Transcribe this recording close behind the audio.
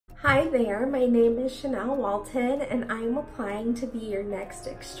Hi there, my name is Chanel Walton and I'm applying to be your next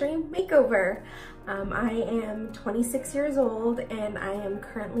extreme makeover. I am 26 years old and I am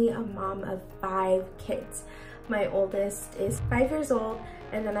currently a mom of 5 kids. My oldest is 5 years old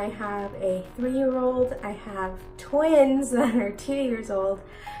and then I have a 3-year-old, I have twins that are 2 years old,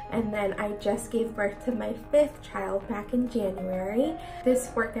 and then I just gave birth to my 5th child back in January. This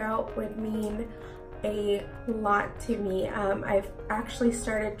workout would mean a lot to me. I've actually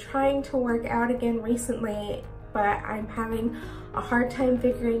started trying to work out again recently, but I'm having a hard time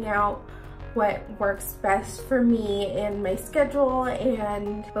figuring out what works best for me in my schedule.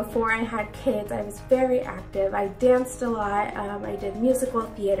 And before I had kids, I was very active. I danced a lot, I did musical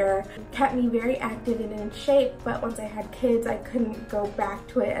theater, it kept me very active and in shape, but once I had kids, I couldn't go back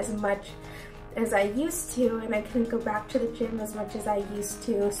to it as much as I used to, and I couldn't go back to the gym as much as I used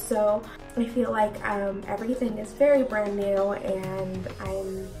to. So I feel like everything is very brand new, and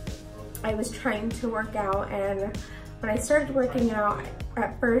I was trying to work out, and when I started working out,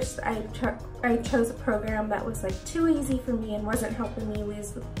 at first I chose a program that was like too easy for me and wasn't helping me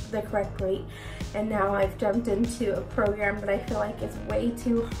lose the correct weight, and now I've jumped into a program that I feel like is way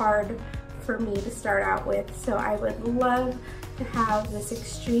too hard for me to start out with. So I would love to have this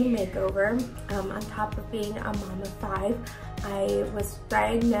extreme makeover. On top of being a mom of 5, I was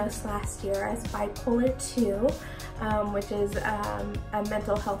diagnosed last year as bipolar 2, which is a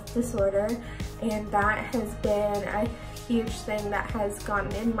mental health disorder, and that has been a huge thing that has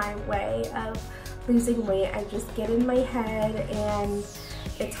gotten in my way of losing weight. I just get in my head and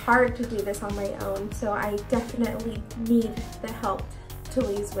it's hard to do this on my own, so I definitely need the help to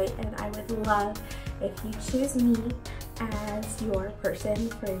lose weight, and I would love if you choose me as your person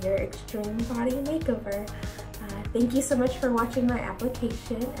for your extreme body makeover. Thank you so much for watching my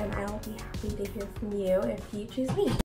application, and I'll be happy to hear from you if you choose me.